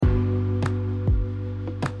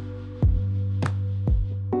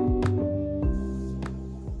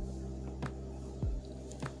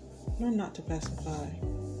Not to pacify,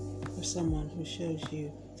 or someone who shows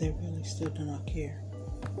you they really still do not care.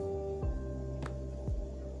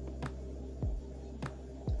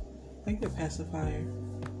 Are you a pacifier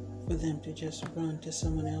for them to just run to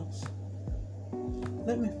someone else?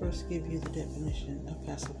 Let me first give you the definition of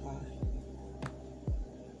pacify.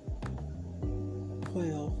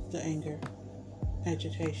 Quell the anger,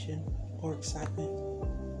 agitation, or excitement.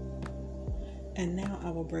 And now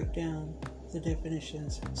I will break down the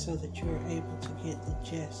definitions so that you are able to get the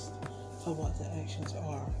gist of what the actions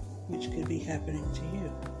are, which could be happening to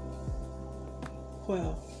you.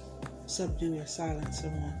 Quell, subdue or silence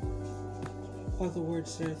someone, or the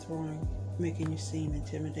words they're throwing, making you seem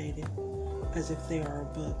intimidated, as if they are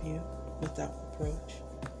above you without reproach,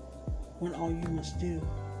 when all you must do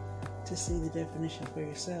to see the definition for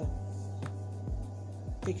yourself.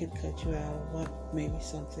 It could cut you out of what may be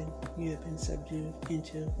something you have been subdued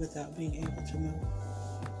into without being able to move.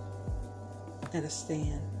 At a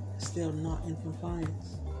stand, still not in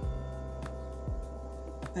compliance.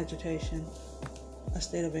 Agitation, a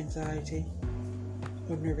state of anxiety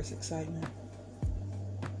or nervous excitement.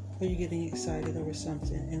 Are you getting excited over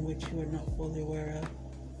something in which you are not fully aware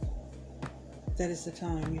of? That is the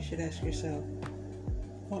time you should ask yourself,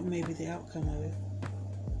 what may be the outcome of it?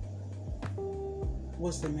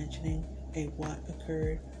 Was the mentioning a what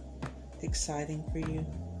occurred exciting for you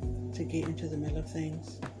to get into the middle of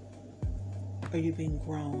things? Are you being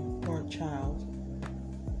grown or a child,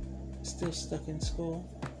 still stuck in school?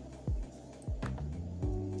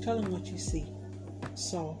 Tell them what you see,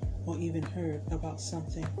 saw, or even heard about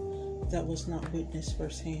something that was not witnessed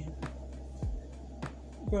firsthand.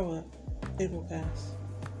 Grow up, it will pass.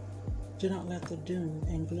 Do not let the doom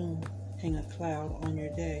and gloom hang a cloud on your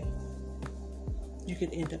day. You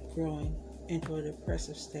could end up growing into a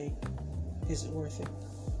depressive state. Is it worth it?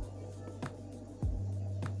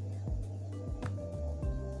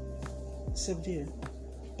 Subdue,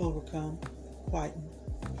 overcome, quieten,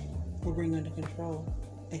 or bring under control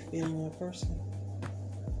a feeling or a person.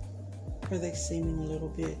 Are they seeming a little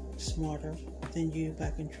bit smarter than you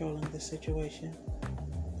by controlling the situation?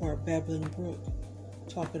 Or a babbling brook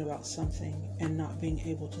talking about something and not being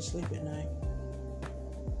able to sleep at night?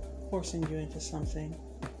 Forcing you into something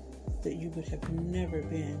that you would have never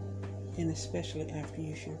been, and especially after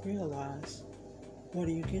you should realize, what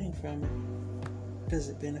are you getting from it? Does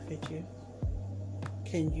it benefit you?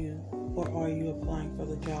 Can you or are you applying for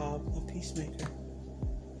the job of peacemaker?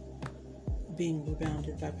 Being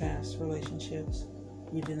rebounded by past relationships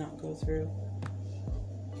you did not go through.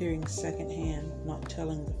 Hearing secondhand, not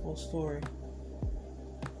telling the full story.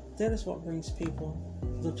 That is what brings people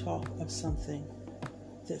the talk of something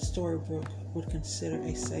that Storybrooke would consider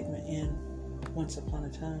a segment in Once Upon a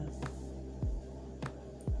Time.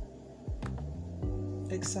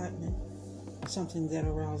 Excitement, something that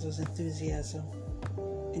arouses enthusiasm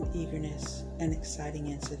and eagerness, an exciting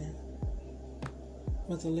incident.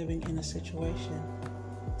 Whether living in a situation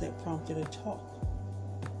that prompted a talk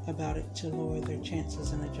about it to lower their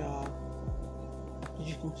chances in a job. Did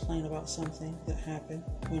you complain about something that happened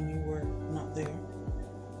when you were not there?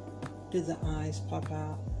 Did the eyes pop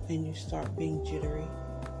out and you start being jittery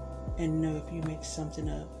and know if you make something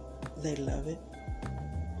up, they love it?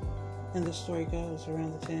 And the story goes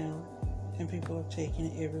around the town and people are taking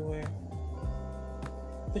it everywhere.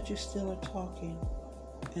 But you still are talking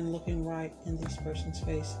and looking right in these persons'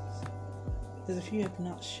 faces as if you have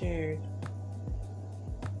not shared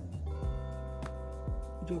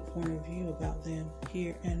your point of view about them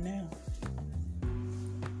here and now.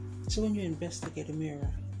 So when you investigate a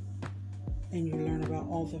mirror and you learn about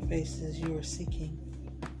all the faces you are seeking,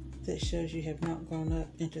 that shows you have not grown up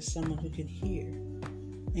into someone who can hear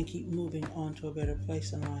and keep moving on to a better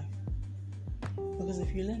place in life. Because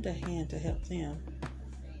if you lend a hand to help them,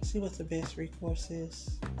 see what the best recourse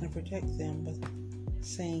is and protect them with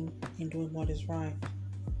saying and doing what is right,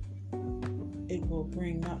 it will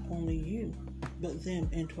bring not only you, but them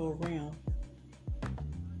into a realm.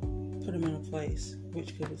 Put them in a place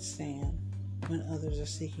which could withstand when others are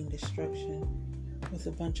seeking destruction with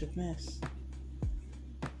a bunch of mess.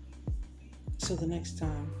 So the next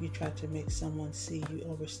time you try to make someone see you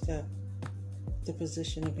overstep the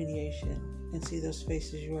position of mediation and see those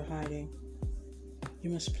faces you are hiding,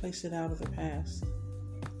 you must place it out of the past,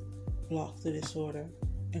 block the disorder,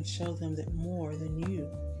 and show them that more than you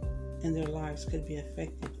and their lives could be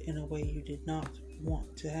affected in a way you did not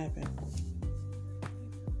want to happen.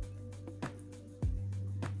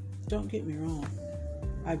 Don't get me wrong,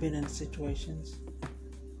 I've been in situations,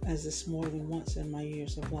 as this more than once in my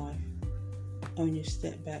years of life, and when you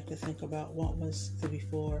step back to think about what was the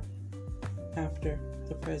before, after,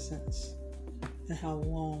 the presence and how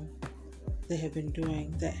long they have been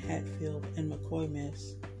doing that Hatfield and McCoy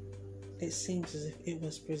mess, it seems as if it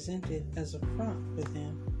was presented as a prompt for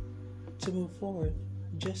them to move forward,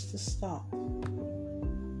 just to stop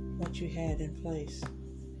what you had in place.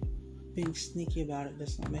 Being sneaky about it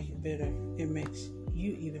does not make it better. It makes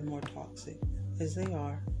you even more toxic, as they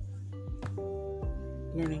are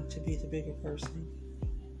learning to be the bigger person,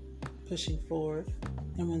 pushing forward,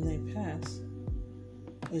 and when they pass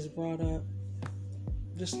is brought up,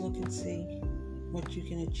 just look and see what you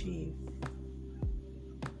can achieve.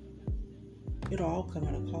 It'll all come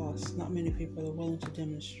at a cost. Not many people are willing to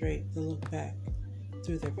demonstrate the look back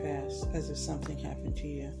through their past as if something happened to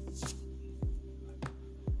you.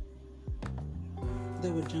 They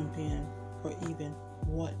would jump in, or even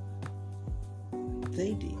what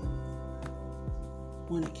they did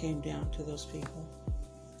when it came down to those people.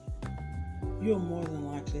 You're more than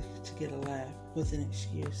likely to get a laugh with an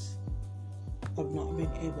excuse of not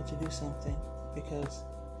being able to do something because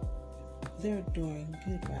they're doing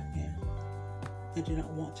good right now and do not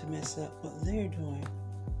want to mess up what they're doing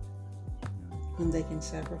when they can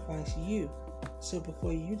sacrifice you. So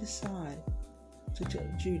before you decide to tell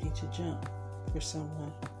Judy to jump for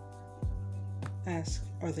someone, ask,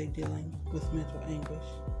 are they dealing with mental anguish,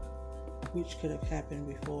 which could have happened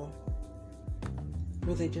before?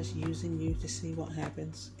 Were they just using you to see what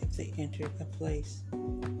happens if they entered a place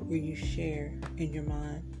where you share in your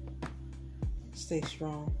mind? Stay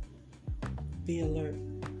strong, be alert,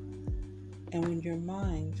 and when your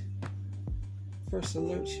mind first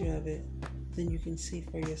alerts you of it, then you can see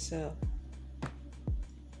for yourself.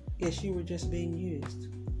 Yes, you were just being used.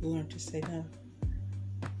 Learn to say no.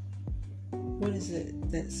 What is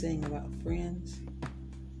it that's saying about friends?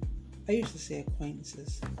 I used to say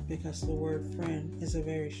acquaintances because the word friend is a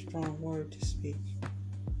very strong word to speak.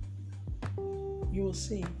 You will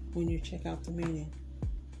see when you check out the meaning.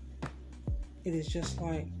 It is just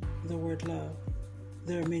like the word love.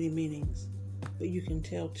 There are many meanings, but you can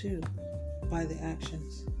tell too by the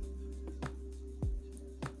actions.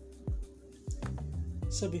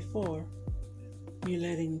 So before you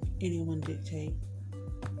letting anyone dictate,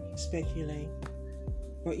 speculate,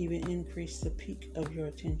 or even increase the peak of your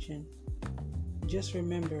attention, just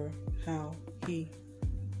remember how he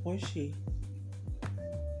or she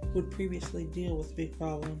would previously deal with big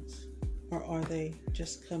problems, or are they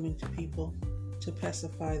just coming to people to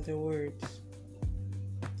pacify their words?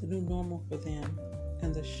 The new normal for them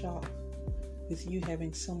and the shock with you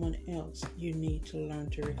having someone else you need to learn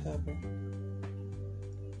to recover.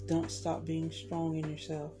 Don't stop being strong in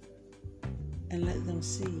yourself and let them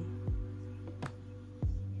see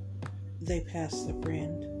they passed the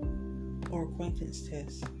friend or acquaintance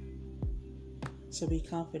test. So be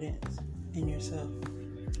confident in yourself.